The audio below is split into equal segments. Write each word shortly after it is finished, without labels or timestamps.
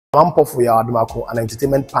Ampofo Yaw Adomako, an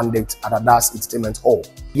entertainment pundit at Adars Entertainment Hall.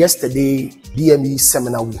 Yesterday, DME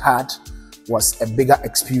seminar we had was a bigger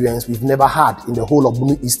experience we've never had in the whole of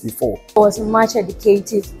Bono East before. It was much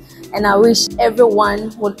educative, and I wish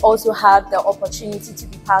everyone would also have the opportunity to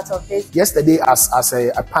be part of this. Yesterday, as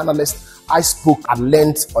a panelist, I spoke at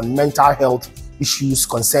length on mental health issues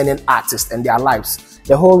concerning artists and their lives.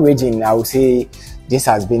 The whole region, I would say, this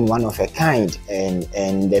has been one of a kind, and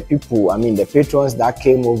the people, the patrons that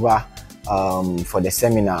came over for the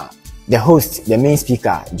seminar, the host, the main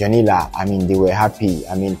speaker, Jonilar, they were happy.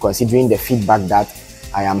 Considering the feedback that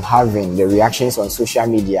I am having, the reactions on social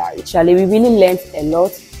media. Actually, we really learned a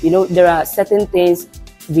lot. There are certain things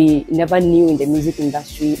we never knew in the music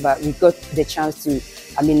industry, but we got the chance to,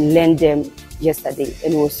 learn them yesterday,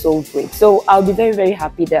 and it was so great. So I'll be very, very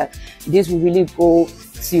happy that this will really go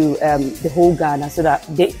to the whole Ghana, so that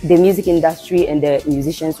the music industry and the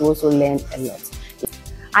musicians will also learn a lot.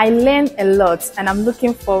 I learned a lot, and I'm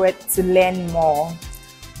looking forward to learn more.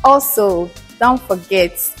 Also, don't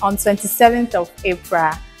forget, on 27th of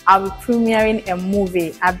April, I'll be premiering a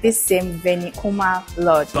movie at this same venue, Kuma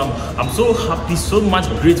Lodge. I'm so happy, so much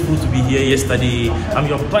grateful to be here yesterday. I'm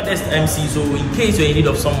your baddest MC, so in case you're in need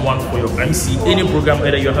of someone for your MC, any program,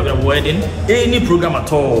 whether you're having a wedding, any program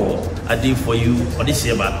at all, I did for you for this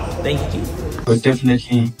year, but thank you. But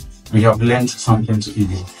definitely, we have learned something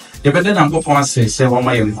today. The better than go for say one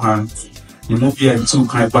my the movie and two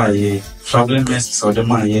kind by traveling messages or the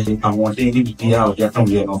money and one day need to be out there from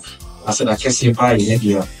you. I said I can see by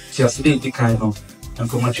here. Just the kind of and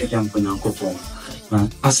come at young Kintampo.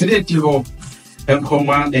 I said it you and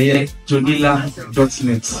command a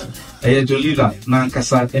Jonilar.net, a Jonilar,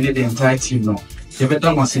 Nankasa, and the entire team. No, you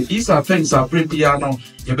better must say these are things are pretty piano,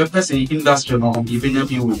 you better say industrial, even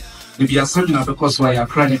if you are something because why are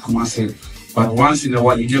crying commercial. But once in a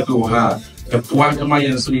while, you go her. So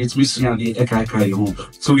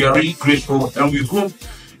we are really grateful, and we hope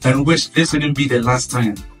and wish this wouldn't be the last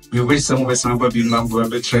time. We wish some of us will be number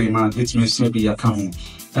of train man. It may be a coming.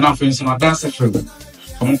 And I'm feeling some that's a trouble.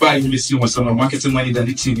 I'm buying you see what some marketing money that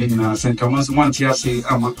it's in us and come on one tier say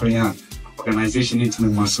I'm a prayer organization into the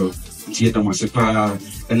muscle. Theater Massapa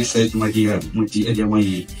and it said my dear Muti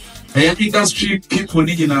Ediamai. Every industry people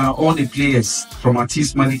needing all the players, from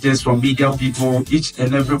artist managers, from media people, each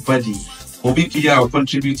and everybody will be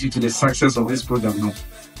contributing to the success of this program. No,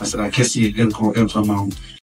 I said I can see it and